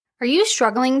Are you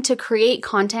struggling to create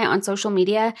content on social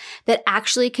media that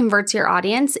actually converts your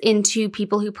audience into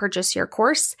people who purchase your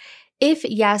course? If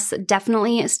yes,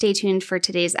 definitely stay tuned for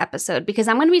today's episode because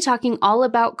I'm going to be talking all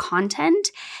about content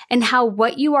and how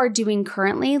what you are doing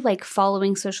currently, like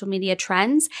following social media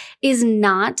trends, is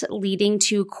not leading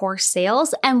to course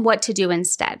sales and what to do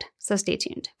instead. So stay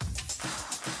tuned.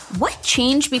 What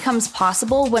change becomes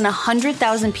possible when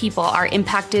 100,000 people are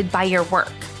impacted by your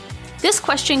work? This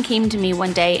question came to me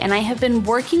one day, and I have been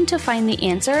working to find the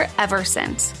answer ever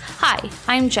since. Hi,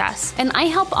 I'm Jess, and I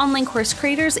help online course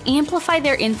creators amplify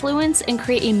their influence and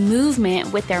create a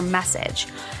movement with their message.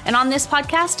 And on this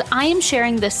podcast, I am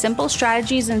sharing the simple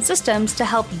strategies and systems to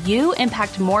help you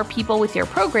impact more people with your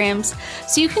programs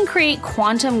so you can create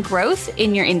quantum growth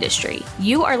in your industry.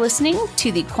 You are listening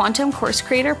to the Quantum Course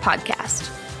Creator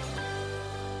Podcast.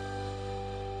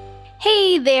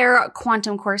 Hey there,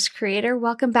 Quantum Course Creator.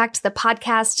 Welcome back to the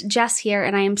podcast. Jess here,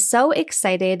 and I am so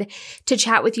excited to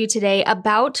chat with you today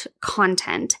about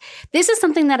content. This is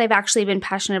something that I've actually been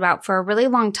passionate about for a really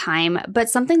long time,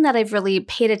 but something that I've really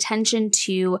paid attention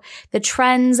to the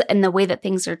trends and the way that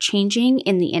things are changing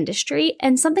in the industry,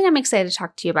 and something I'm excited to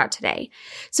talk to you about today.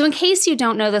 So in case you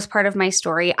don't know this part of my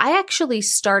story, I actually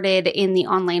started in the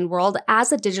online world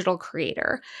as a digital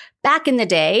creator. Back in the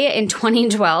day, in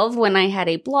 2012, when I had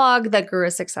a blog that grew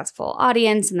a successful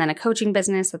audience and then a coaching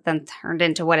business that then turned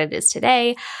into what it is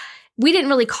today, we didn't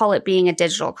really call it being a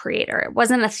digital creator. It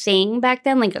wasn't a thing back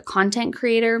then, like a content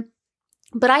creator.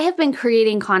 But I have been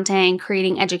creating content and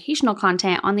creating educational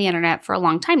content on the internet for a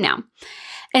long time now.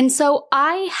 And so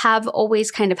I have always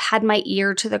kind of had my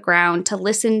ear to the ground to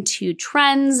listen to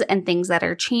trends and things that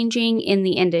are changing in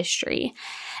the industry.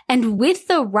 And with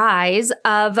the rise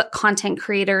of content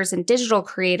creators and digital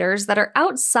creators that are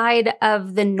outside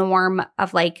of the norm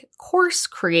of like course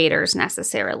creators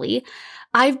necessarily,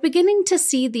 I'm beginning to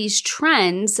see these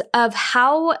trends of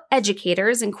how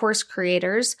educators and course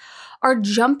creators are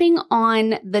jumping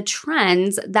on the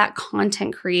trends that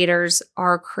content creators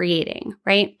are creating,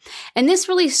 right? And this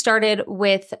really started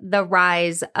with the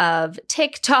rise of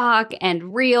TikTok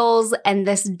and Reels and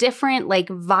this different like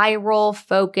viral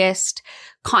focused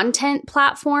content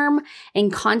platform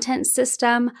and content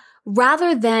system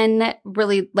rather than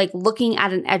really like looking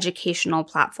at an educational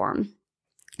platform.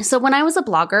 So when I was a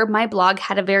blogger, my blog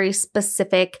had a very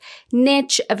specific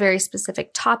niche, a very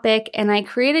specific topic, and I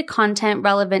created content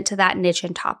relevant to that niche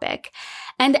and topic.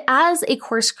 And as a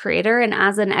course creator and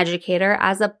as an educator,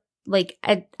 as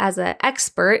an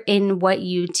expert in what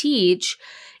you teach,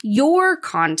 your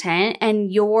content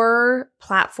and your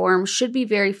platform should be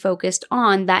very focused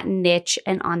on that niche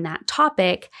and on that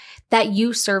topic that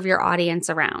you serve your audience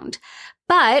around.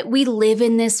 But we live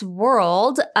in this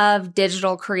world of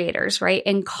digital creators, right?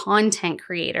 And content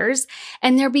creators.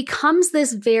 And there becomes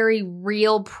this very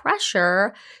real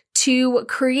pressure to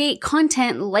create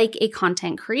content like a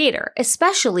content creator,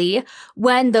 especially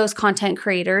when those content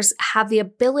creators have the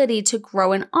ability to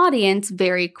grow an audience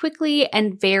very quickly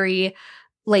and very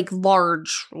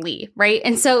largely, right?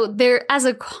 And so there, as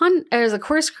a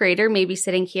course creator, maybe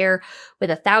sitting here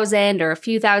with 1,000 or a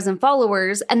few thousand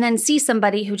followers, and then see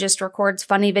somebody who just records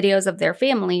funny videos of their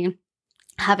family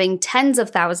having tens of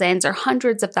thousands or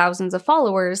hundreds of thousands of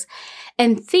followers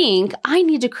and think, I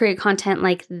need to create content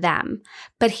like them.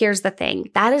 But here's the thing,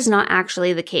 that is not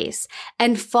actually the case.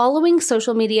 And following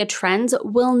social media trends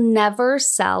will never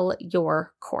sell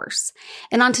your course.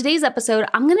 And on today's episode,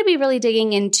 I'm going to be really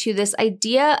digging into this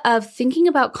idea of thinking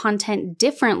about content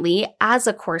differently as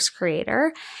a course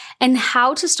creator and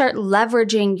how to start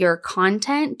leveraging your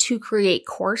content to create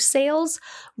course sales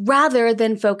rather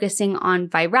than focusing on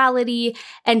virality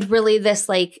and really this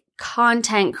like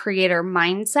content creator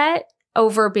mindset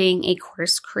over being a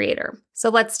course creator. So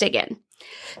let's dig in.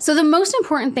 So the most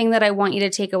important thing that I want you to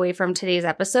take away from today's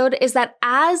episode is that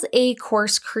as a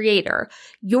course creator,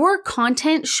 your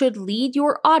content should lead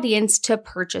your audience to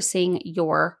purchasing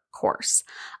your course.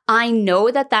 I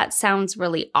know that that sounds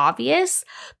really obvious,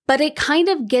 but it kind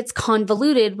of gets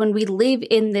convoluted when we live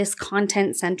in this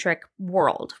content-centric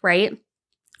world, right?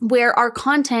 Where our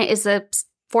content is a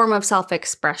form of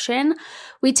self-expression,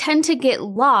 we tend to get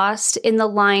lost in the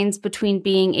lines between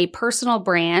being a personal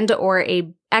brand or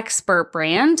a expert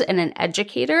brand and an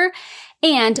educator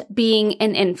and being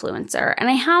an influencer. And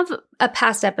I have a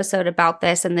past episode about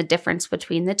this and the difference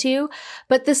between the two,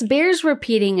 but this bears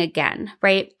repeating again,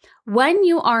 right? When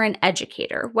you are an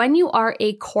educator, when you are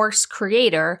a course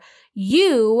creator,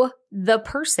 You, the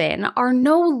person, are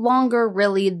no longer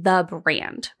really the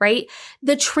brand, right?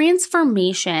 The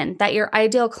transformation that your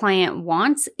ideal client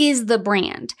wants is the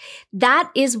brand.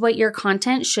 That is what your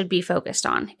content should be focused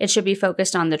on. It should be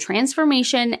focused on the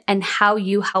transformation and how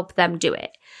you help them do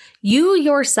it. You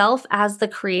yourself as the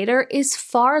creator is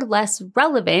far less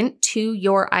relevant to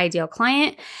your ideal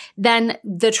client than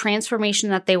the transformation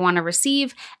that they want to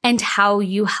receive and how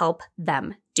you help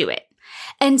them do it.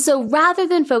 And so rather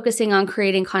than focusing on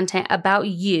creating content about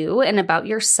you and about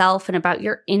yourself and about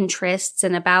your interests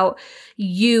and about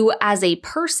you as a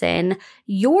person,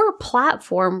 your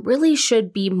platform really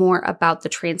should be more about the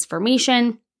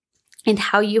transformation and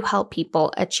how you help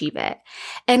people achieve it.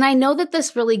 And I know that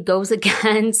this really goes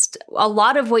against a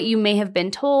lot of what you may have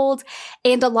been told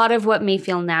and a lot of what may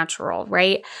feel natural,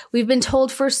 right? We've been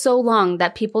told for so long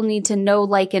that people need to know,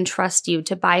 like, and trust you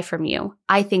to buy from you.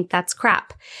 I think that's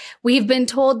crap. We've been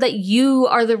told that you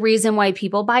are the reason why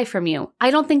people buy from you. I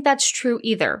don't think that's true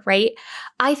either, right?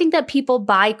 I think that people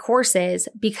buy courses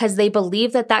because they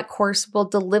believe that that course will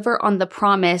deliver on the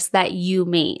promise that you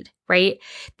made, right?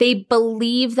 They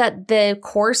believe that the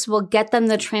course will get them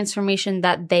the transformation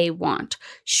that they want.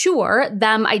 Sure,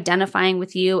 them identifying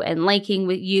with you and liking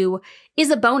with you is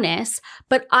a bonus,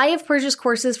 but I have purchased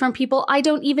courses from people I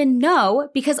don't even know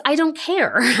because I don't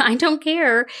care. I don't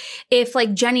care if,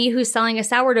 like, Jenny, who's selling a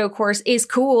sourdough course, is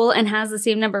cool and has the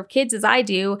same number of kids as I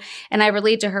do, and I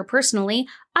relate to her personally.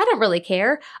 I don't really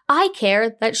care. I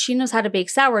care that she knows how to bake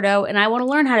sourdough and I want to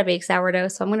learn how to bake sourdough.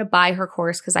 So I'm going to buy her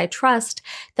course because I trust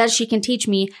that she can teach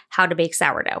me how to bake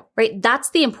sourdough, right? That's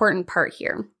the important part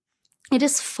here. It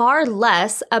is far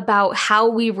less about how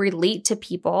we relate to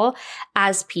people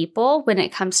as people when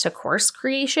it comes to course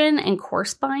creation and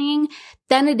course buying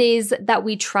than it is that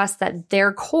we trust that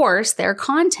their course, their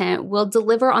content will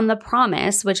deliver on the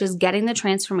promise, which is getting the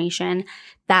transformation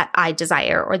that I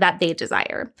desire or that they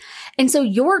desire. And so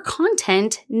your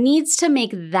content needs to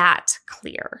make that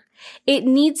clear. It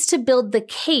needs to build the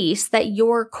case that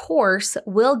your course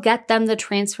will get them the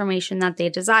transformation that they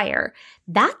desire.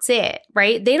 That's it,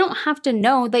 right? They don't have to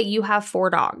know that you have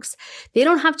 4 dogs. They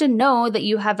don't have to know that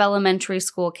you have elementary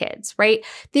school kids, right?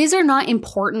 These are not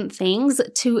important things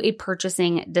to a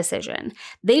purchasing decision.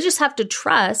 They just have to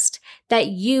trust that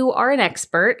you are an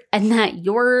expert and that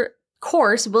your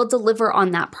course will deliver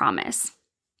on that promise.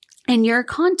 And your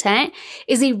content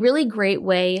is a really great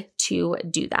way to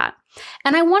do that.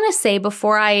 And I want to say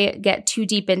before I get too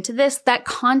deep into this, that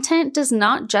content does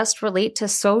not just relate to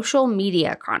social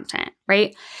media content,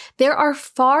 right? There are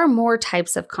far more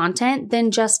types of content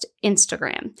than just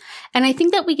Instagram. And I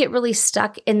think that we get really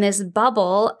stuck in this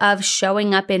bubble of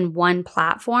showing up in one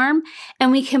platform, and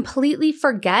we completely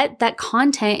forget that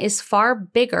content is far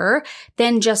bigger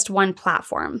than just one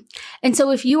platform. And so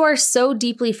if you are so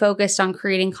deeply focused on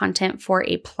creating content for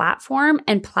a platform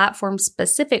and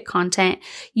platform-specific content,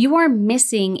 you are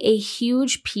missing a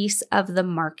huge piece of the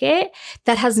market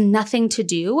that has nothing to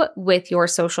do with your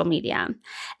social media.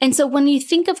 And so when you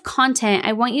think of content,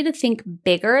 I want you to think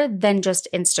bigger than just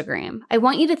Instagram. I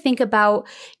want you to think about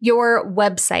your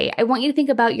website. I want you to think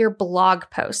about your blog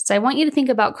posts. I want you to think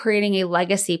about creating a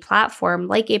legacy platform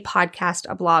like a podcast,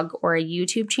 a blog, or a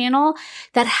YouTube channel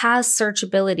that has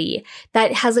searchability,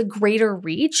 that has a greater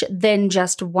reach than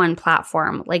just one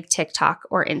platform like TikTok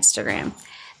or Instagram.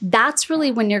 That's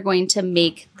really when you're going to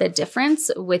make the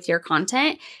difference with your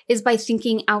content, is by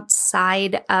thinking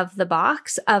outside of the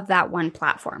box of that one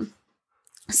platform.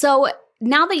 So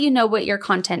now that you know what your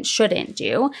content shouldn't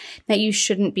do, that you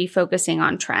shouldn't be focusing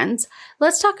on trends,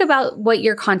 let's talk about what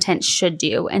your content should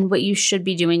do and what you should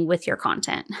be doing with your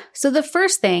content. So the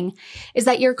first thing is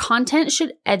that your content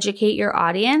should educate your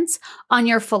audience on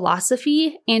your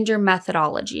philosophy and your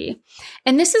methodology.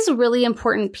 And this is a really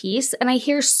important piece. And I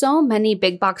hear so many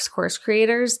big box course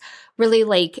creators really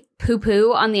like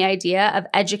poo-poo on the idea of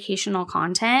educational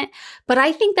content. But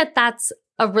I think that that's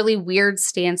a really weird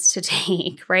stance to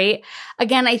take, right?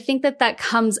 Again, I think that that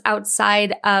comes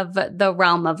outside of the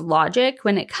realm of logic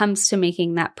when it comes to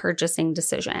making that purchasing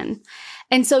decision.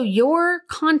 And so your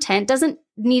content doesn't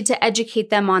need to educate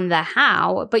them on the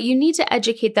how, but you need to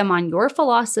educate them on your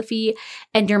philosophy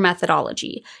and your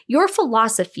methodology. Your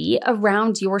philosophy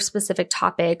around your specific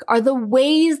topic are the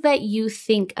ways that you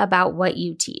think about what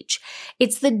you teach.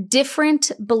 It's the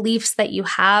different beliefs that you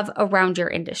have around your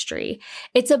industry.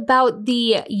 It's about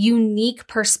the unique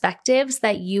perspectives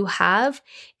that you have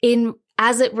in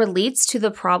as it relates to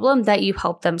the problem that you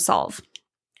help them solve.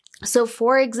 So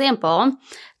for example,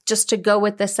 just to go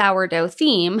with the sourdough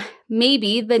theme,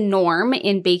 maybe the norm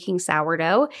in baking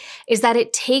sourdough is that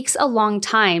it takes a long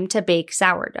time to bake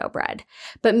sourdough bread.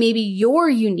 But maybe your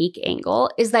unique angle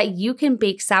is that you can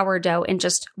bake sourdough in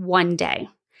just one day.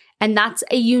 And that's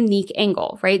a unique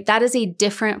angle, right? That is a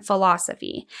different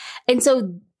philosophy. And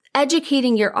so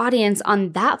educating your audience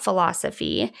on that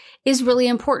philosophy is really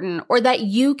important, or that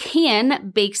you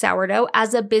can bake sourdough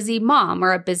as a busy mom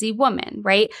or a busy woman,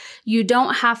 right? You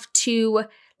don't have to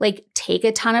take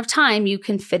a ton of time. You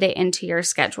can fit it into your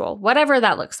schedule, whatever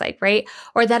that looks like, right?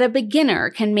 Or that a beginner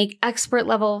can make expert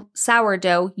level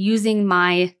sourdough using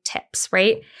my tips,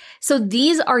 right? So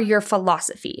these are your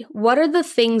philosophy. What are the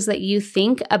things that you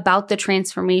think about the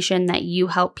transformation that you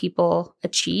help people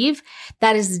achieve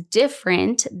that is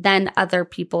different than other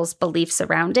people's beliefs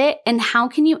around it? And how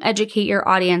can you educate your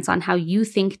audience on how you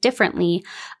think differently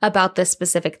about this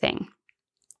specific thing?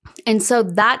 And so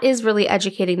that is really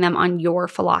educating them on your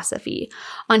philosophy,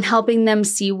 on helping them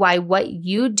see why what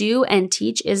you do and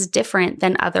teach is different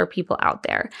than other people out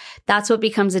there. That's what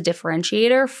becomes a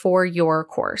differentiator for your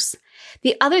course.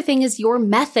 The other thing is your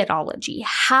methodology,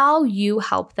 how you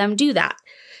help them do that.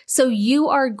 So you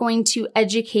are going to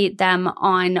educate them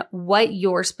on what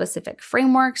your specific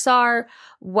frameworks are,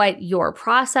 what your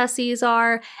processes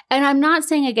are. And I'm not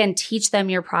saying, again, teach them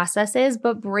your processes,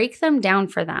 but break them down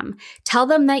for them. Tell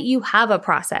them that you have a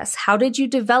process. How did you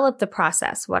develop the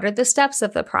process? What are the steps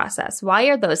of the process? Why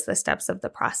are those the steps of the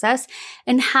process?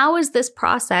 And how is this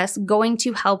process going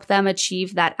to help them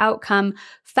achieve that outcome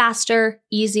faster,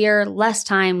 easier, less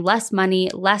time, less money,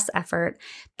 less effort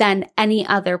than any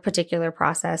other particular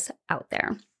process out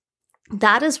there?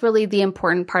 That is really the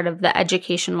important part of the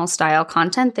educational style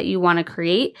content that you want to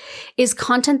create, is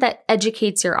content that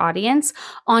educates your audience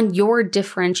on your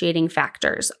differentiating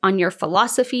factors, on your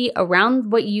philosophy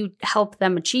around what you help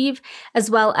them achieve,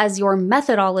 as well as your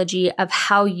methodology of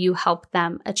how you help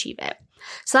them achieve it.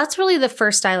 So that's really the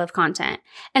first style of content.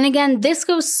 And again, this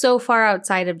goes so far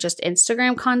outside of just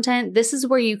Instagram content. This is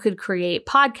where you could create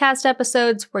podcast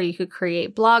episodes, where you could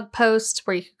create blog posts,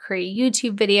 where you could create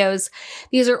YouTube videos.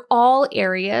 These are all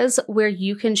areas where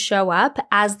you can show up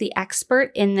as the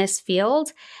expert in this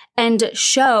field and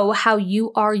show how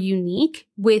you are unique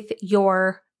with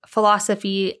your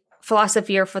philosophy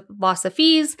or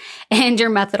philosophies and your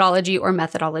methodology or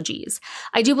methodologies.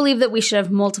 I do believe that we should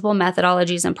have multiple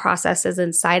methodologies and processes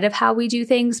inside of how we do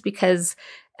things, because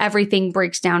everything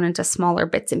breaks down into smaller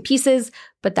bits and pieces,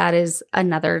 but that is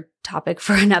another topic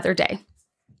for another day.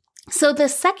 So the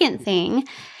second thing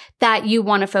that you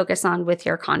want to focus on with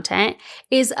your content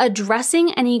is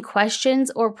addressing any questions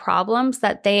or problems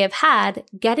that they have had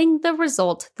getting the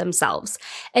result themselves.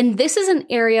 And this is an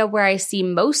area where I see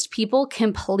most people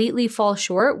completely fall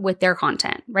short with their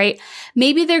content, right?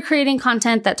 Maybe they're creating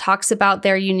content that talks about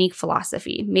their unique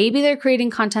philosophy. Maybe they're creating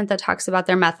content that talks about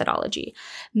their methodology.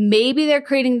 Maybe they're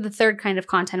creating the third kind of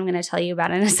content I'm going to tell you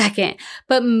about in a second.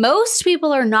 But most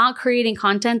people are not creating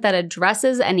content that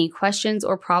addresses any questions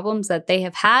or problems that they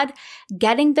have had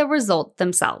getting the result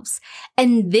themselves.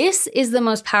 And this is the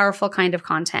most powerful kind of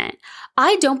content.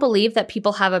 I don't believe that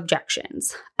people have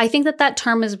objections. I think that that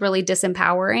term is really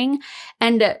disempowering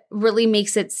and really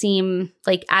makes it seem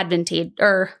like advantageous,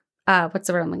 or what's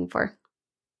the word I'm looking for?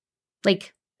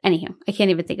 Anywho, I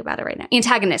can't even think about it right now.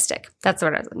 Antagonistic. That's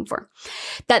what I was looking for.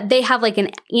 That they have like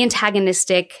an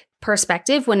antagonistic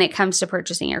perspective when it comes to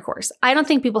purchasing your course. I don't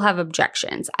think people have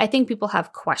objections. I think people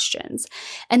have questions.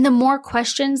 And the more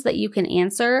questions that you can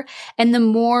answer and the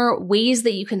more ways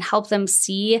that you can help them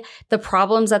see the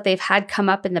problems that they've had come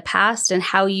up in the past and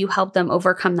how you help them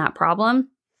overcome that problem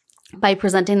by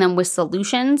presenting them with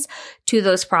solutions to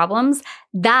those problems,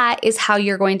 that is how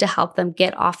you're going to help them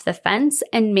get off the fence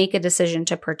and make a decision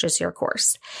to purchase your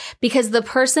course. Because the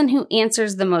person who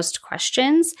answers the most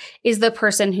questions is the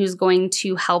person who's going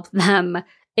to help them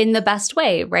in the best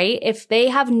way, right? If they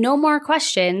have no more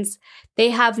questions, they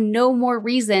have no more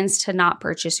reasons to not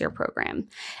purchase your program.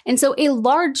 And so a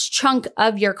large chunk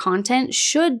of your content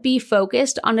should be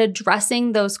focused on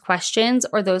addressing those questions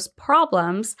or those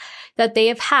problems that they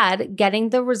have had getting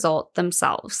the result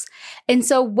themselves. And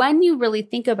so when you really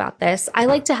think about this, I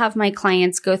like to have my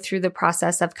clients go through the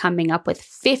process of coming up with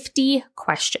 50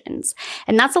 questions.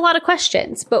 And that's a lot of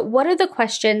questions, but what are the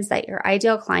questions that your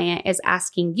ideal client is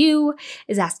asking you,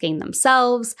 is asking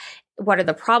themselves? What are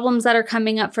the problems that are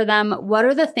coming up for them? What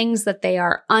are the things that they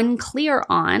are unclear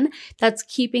on that's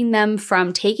keeping them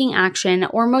from taking action,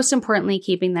 or most importantly,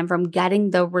 keeping them from getting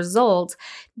the result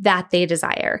that they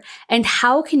desire? And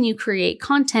how can you create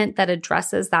content that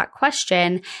addresses that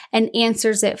question and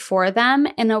answers it for them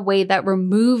in a way that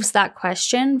removes that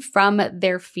question from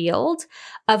their field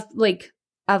of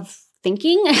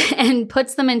thinking and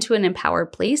puts them into an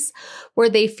empowered place where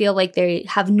they feel like they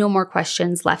have no more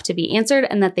questions left to be answered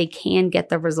and that they can get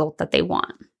the result that they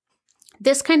want.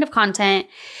 This kind of content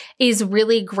is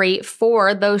really great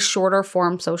for those shorter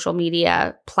form social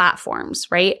media platforms,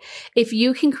 right? If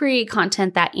you can create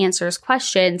content that answers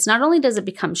questions, not only does it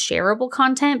become shareable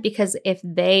content, because if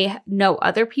they know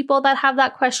other people that have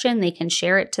that question, they can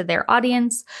share it to their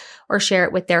audience or share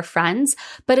it with their friends,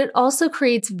 but it also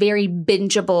creates very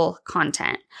bingeable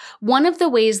content. One of the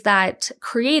ways that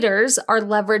creators are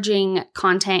leveraging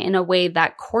content in a way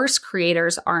that course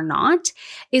creators are not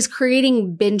is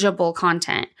creating bingeable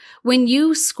content. When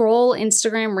you scroll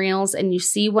Instagram Reels and you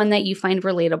see one that you find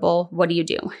relatable, what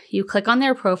do? You click on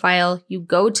their profile, you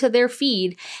go to their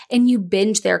feed, and you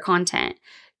binge their content.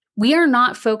 We are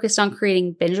not focused on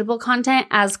creating bingeable content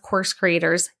as course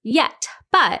creators yet.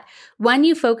 But when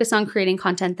you focus on creating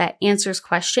content that answers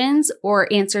questions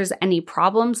or answers any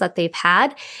problems that they've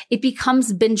had, it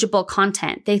becomes bingeable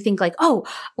content. They think like, oh,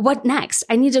 what next?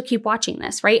 I need to keep watching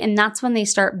this, right? And that's when they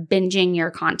start binging your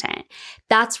content.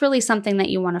 That's really something that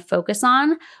you want to focus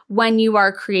on when you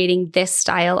are creating this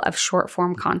style of short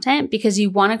form content, because you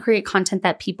want to create content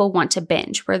that people want to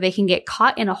binge, where they can get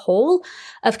caught in a hole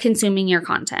of consuming your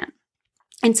content.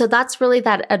 And so that's really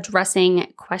that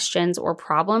addressing questions or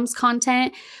problems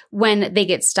content when they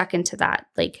get stuck into that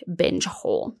binge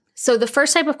hole. So the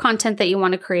first type of content that you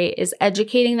want to create is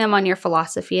educating them on your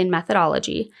philosophy and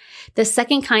methodology. The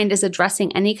second kind is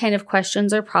addressing any kind of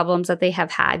questions or problems that they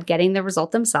have had, getting the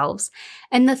result themselves.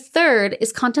 And the third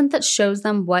is content that shows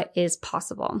them what is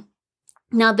possible.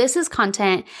 Now, this is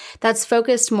content that's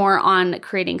focused more on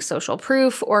creating social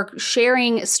proof or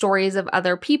sharing stories of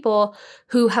other people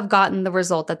who have gotten the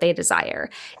result that they desire.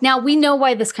 Now, we know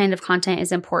why this kind of content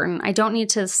is important. I don't need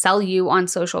to sell you on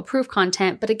social proof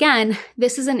content, but again,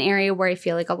 this is an area where I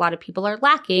feel like a lot of people are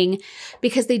lacking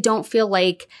because they don't feel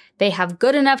like they have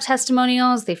good enough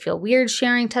testimonials. They feel weird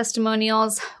sharing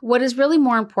testimonials. What is really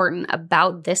more important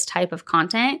about this type of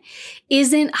content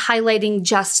isn't highlighting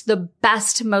just the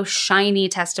best, most shiny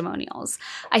testimonials.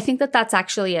 I think that that's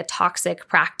actually a toxic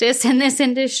practice in this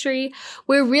industry,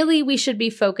 where really we should be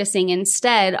focusing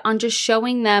instead on just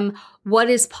showing them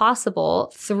what is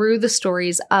possible through the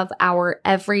stories of our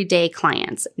everyday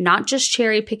clients, not just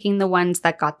cherry picking the ones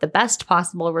that got the best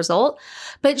possible result,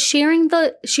 but sharing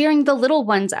the little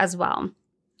ones as well.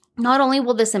 Not only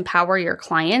will this empower your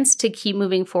clients to keep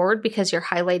moving forward because you're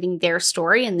highlighting their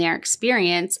story and their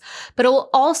experience, but it will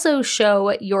also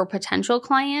show your potential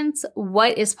clients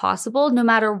what is possible no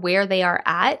matter where they are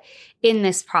at in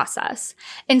this process.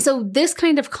 And so this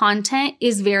kind of content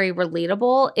is very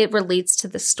relatable. It relates to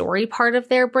the story part of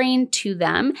their brain to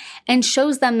them and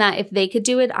shows them that if they could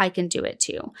do it, I can do it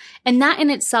too. And that in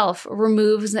itself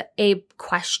removes a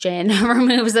question,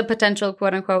 removes a potential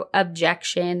quote unquote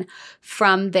objection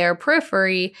from their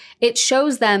periphery. It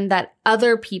shows them that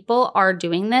other people are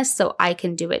doing this, so I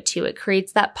can do it too. It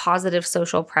creates that positive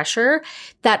social pressure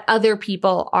that other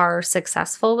people are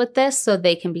successful with this, so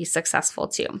they can be successful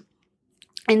too.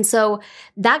 And so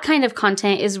that kind of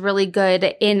content is really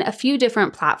good in a few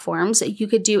different platforms. You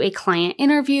could do a client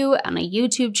interview on a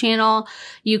YouTube channel.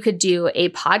 You could do a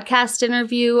podcast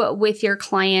interview with your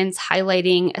clients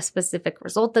highlighting a specific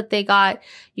result that they got.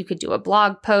 You could do a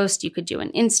blog post. You could do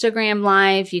an Instagram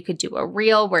live. You could do a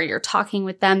reel where you're talking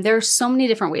with them. There are so many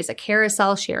different ways, a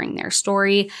carousel sharing their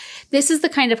story. This is the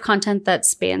kind of content that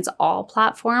spans all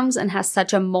platforms and has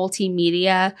such a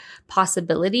multimedia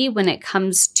possibility when it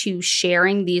comes to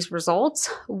sharing these results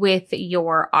with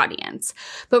your audience.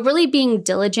 But really being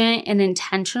diligent and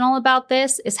intentional about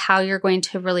this is how you're going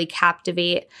to really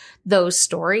captivate those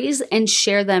stories and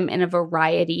share them in a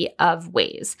variety of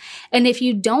ways. And if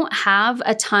you don't have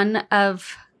a ton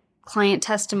of client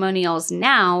testimonials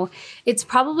now, it's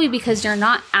probably because you're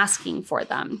not asking for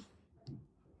them.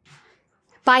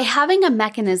 By having a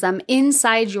mechanism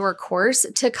inside your course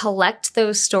to collect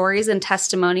those stories and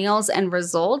testimonials and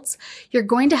results, you're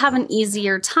going to have an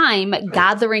easier time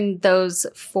gathering those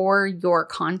for your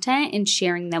content and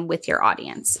sharing them with your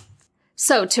audience.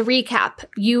 So to recap,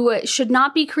 you should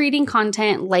not be creating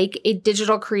content like a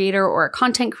digital creator or a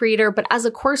content creator, but as a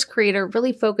course creator,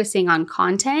 really focusing on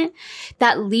content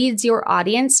that leads your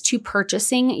audience to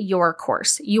purchasing your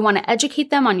course. You want to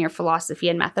educate them on your philosophy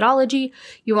and methodology.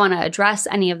 You want to address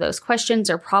any of those questions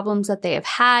or problems that they have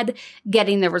had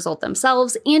getting the result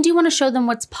themselves. And you want to show them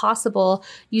what's possible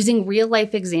using real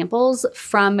life examples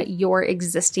from your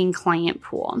existing client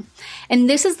pool. And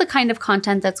this is the kind of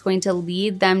content that's going to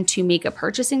lead them to make a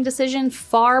purchasing decision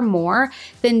far more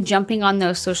than jumping on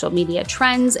those social media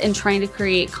trends and trying to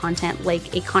create content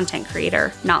like a content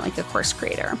creator, not like a course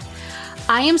creator.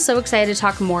 I am so excited to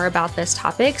talk more about this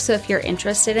topic. So if you're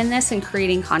interested in this and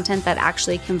creating content that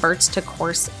actually converts to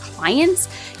course clients,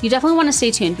 you definitely want to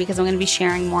stay tuned because I'm going to be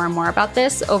sharing more and more about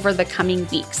this over the coming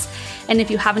weeks. And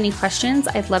if you have any questions,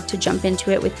 I'd love to jump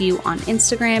into it with you on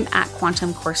Instagram at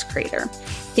Quantum Course Creator.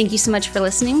 Thank you so much for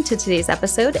listening to today's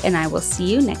episode, and I will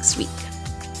see you next week.